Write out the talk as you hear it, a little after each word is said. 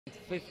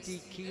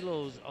50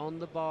 kilos on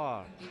the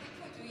bar.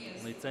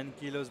 Only 10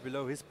 kilos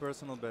below his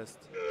personal best.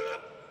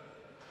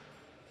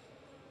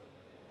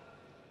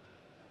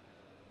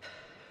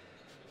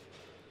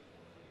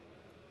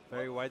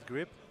 Very wide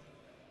grip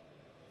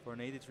for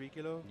an 83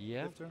 kilo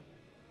lifter.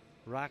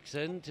 Racks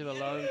in to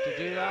allow him to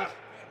do that.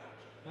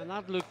 And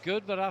that looked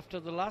good, but after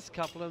the last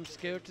couple, I'm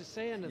scared to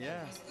say anything.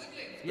 Yeah.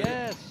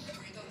 Yes.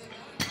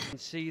 You can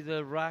see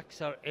the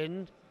racks are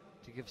in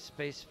to give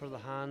space for the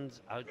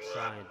hands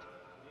outside.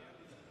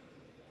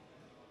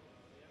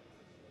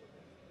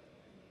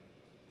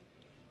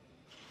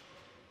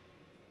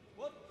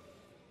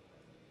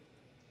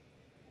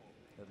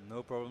 Had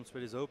no problems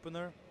with his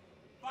opener.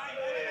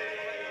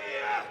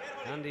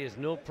 And he has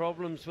no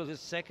problems with his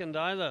second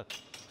either.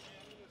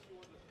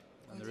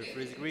 And the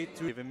referees agreed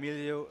to give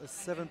Emilio a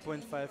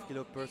 7.5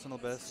 kilo personal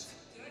best.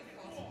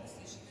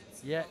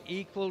 Yeah,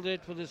 equaled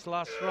it with his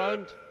last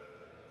round.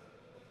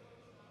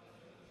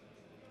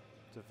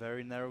 It's a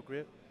very narrow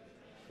grip,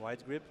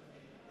 wide grip.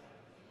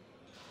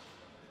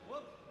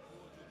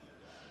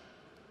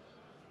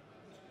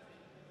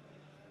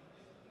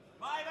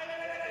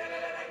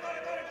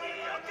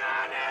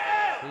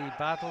 He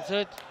battles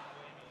it.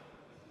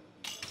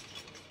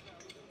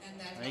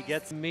 And he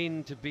gets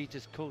mean to beat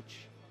his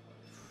coach.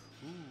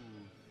 Ooh.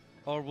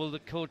 Or will the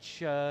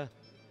coach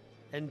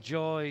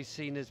enjoy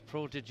seeing his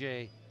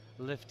protege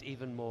lift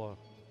even more?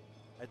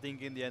 I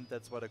think in the end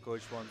that's what a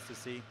coach wants to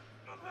see.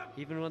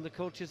 Even when the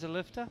coach is a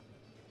lifter?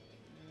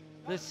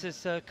 This is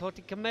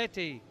Cotti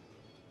Cometti.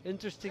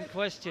 Interesting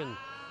question.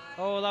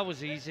 Oh, that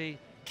was easy.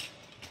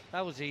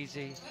 That was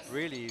easy.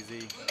 Really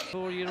easy.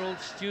 4-year-old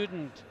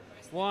student.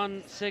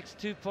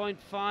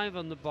 162.5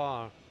 on the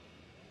bar.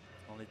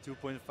 Only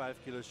 2.5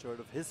 kilos short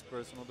of his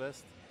personal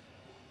best.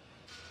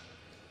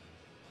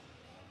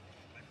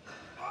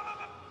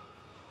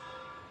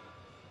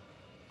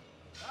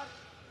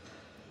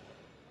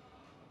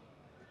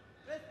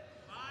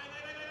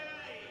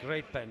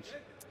 Great bench.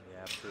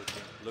 Yeah,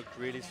 absolutely. Looked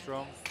really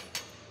strong.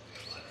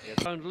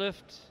 Round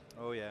lift.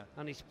 Oh yeah.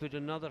 And he's put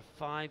another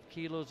 5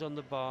 kilos on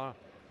the bar.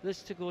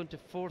 This to go into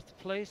 4th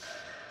place.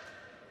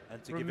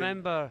 And to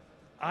remember,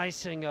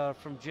 Eisinger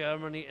from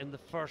Germany in the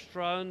first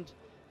round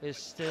is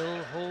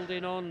still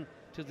holding on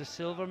to the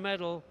silver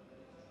medal.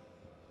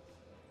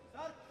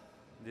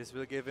 This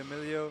will give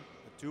Emilio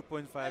a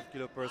 2.5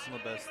 kilo personal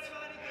best.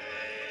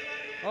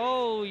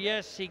 Oh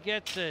yes, he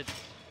gets it.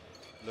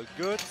 Look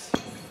good,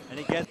 and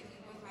he gets.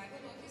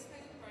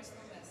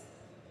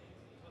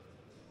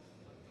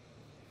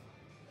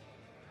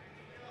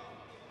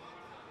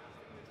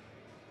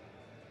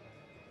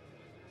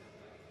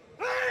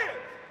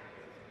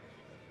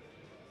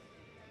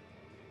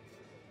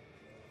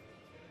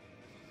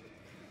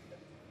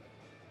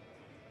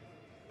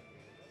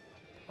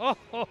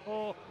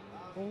 Oh,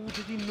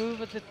 did he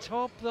move at the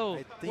top though?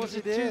 I think Was he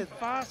it did. too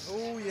fast?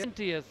 Oh yeah.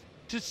 20th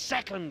to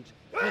 2nd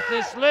with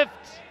this lift.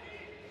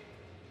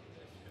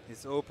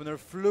 His opener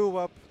flew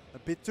up a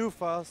bit too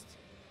fast.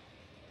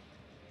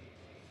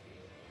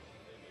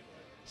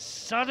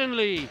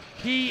 Suddenly,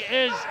 he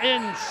is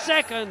in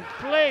 2nd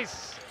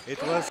place.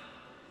 It was.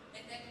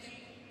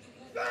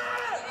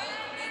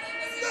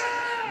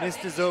 Missed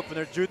his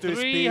opener due to his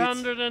speed.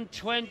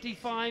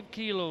 325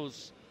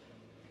 kilos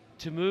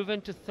to move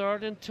into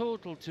 3rd in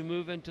total, to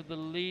move into the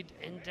lead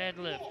in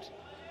deadlift,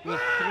 with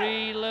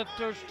 3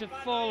 lifters to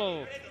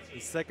follow. The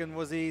second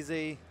was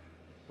easy.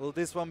 Will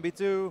this one be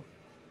too?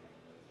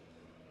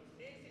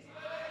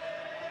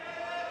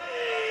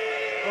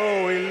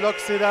 Oh, he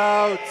locks it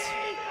out.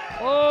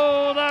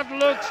 Oh, that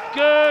looks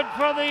good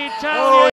for the Italian.